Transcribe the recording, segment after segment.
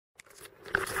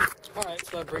Alright,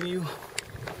 so I bring you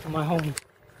to my home,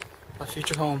 my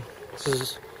future home. This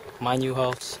is my new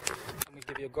house. Let me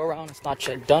give you a go around. It's not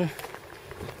yet done,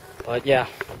 but yeah,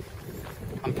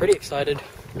 I'm pretty excited.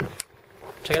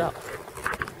 Check it out.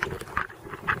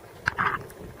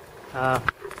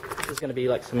 This is gonna be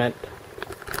like cement.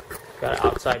 Got an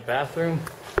outside bathroom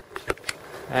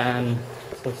and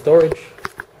some storage.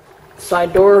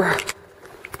 Side door,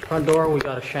 front door. We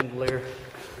got a chandelier.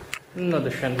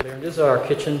 Another chandelier. This is our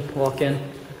kitchen. Walk in,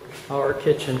 our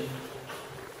kitchen,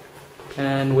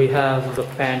 and we have the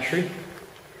pantry,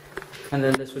 and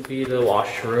then this would be the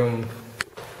washroom,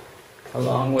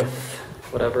 along with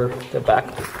whatever the back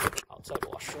outside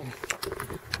washroom.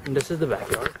 And this is the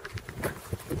backyard.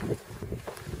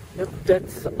 Yep,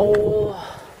 that's all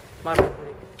my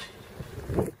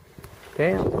property.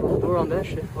 Damn, door on that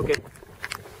shit. Okay.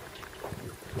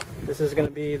 This is gonna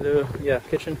be the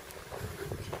kitchen.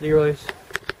 Leroy's,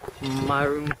 my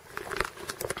room.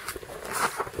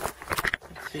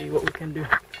 Let's see what we can do.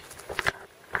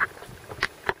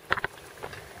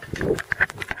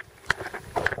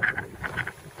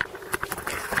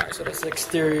 Alright, so that's the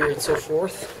exterior and so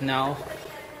forth. Now,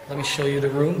 let me show you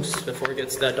the rooms before it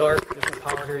gets that dark. There's no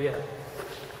power here yet.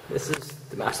 This is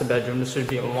the master bedroom. This should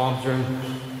be my mom's room.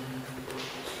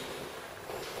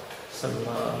 Some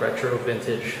retro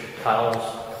vintage tiles.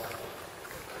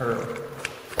 Her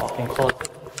walk-in closet.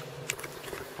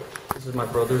 This is my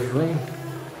brother's room.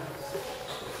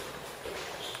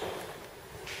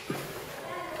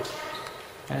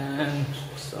 And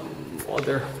some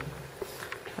other.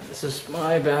 This is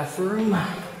my bathroom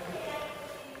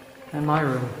and my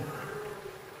room.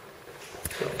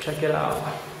 So check it out.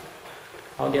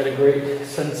 I'll get a great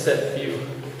sunset view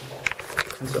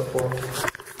and so forth.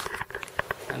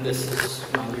 And this is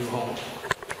my new home.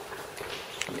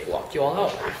 Let me walk you all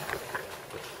out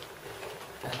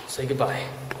and say goodbye.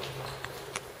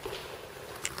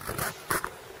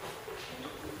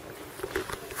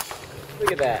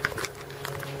 Look at that.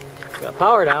 We got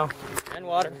power now, and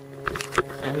water,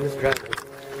 and this driveway.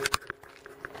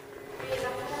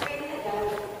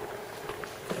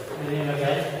 Anything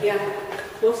okay? Yeah.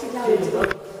 Go sit down.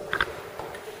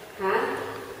 Huh?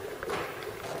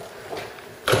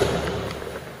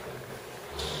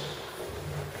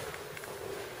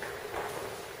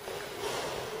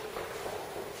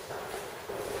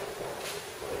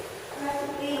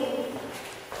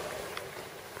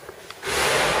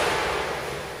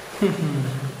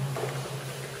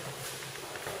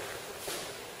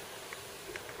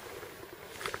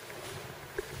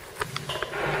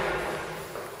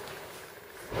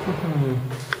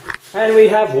 And we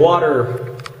have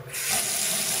water.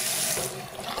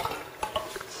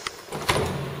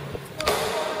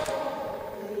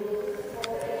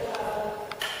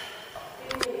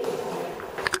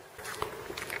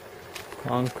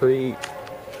 Concrete.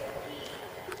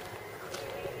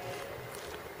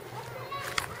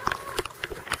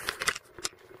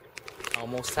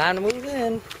 Almost time to move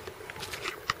in.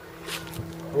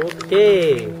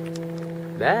 Okay,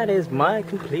 that is my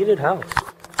completed house.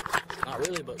 Not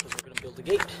really, but because we're gonna build the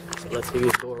gate. So let's give you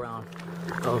a go around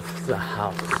of the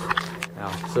house.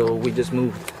 Now, so we just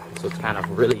moved, so it's kind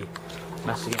of really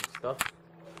messy and stuff.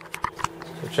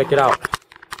 So check it out.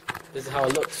 This is how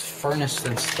it looks, furnace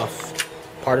and stuff.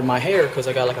 Pardon my hair, because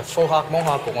I got like a faux hawk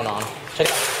mohawk going on. Check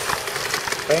it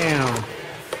out. Bam.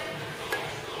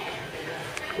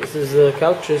 This is the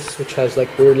couches, which has like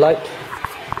weird light.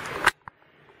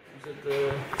 This is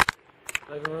the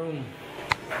living room.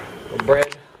 The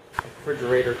bread,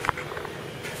 refrigerator,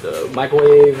 the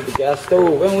microwave, the gas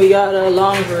stove, and we got a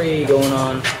laundry going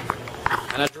on,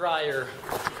 and a dryer.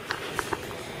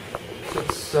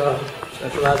 It's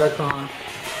centralized icon,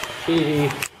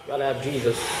 TV. Gotta have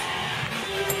Jesus.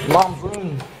 Mom's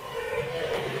room,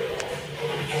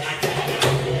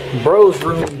 bro's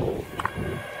room.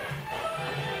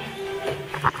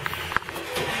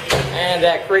 And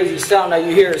that crazy sound that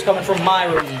you hear is coming from my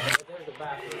room. There's the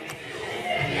bathroom.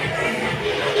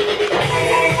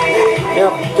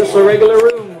 Yep, just a regular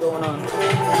room going on.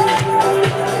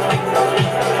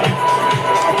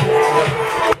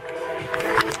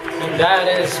 And that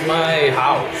is my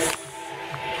house.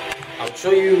 I'll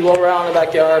show you all around the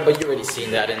backyard, but you already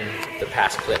seen that in the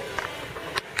past clip.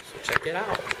 So check it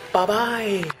out.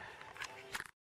 Bye-bye.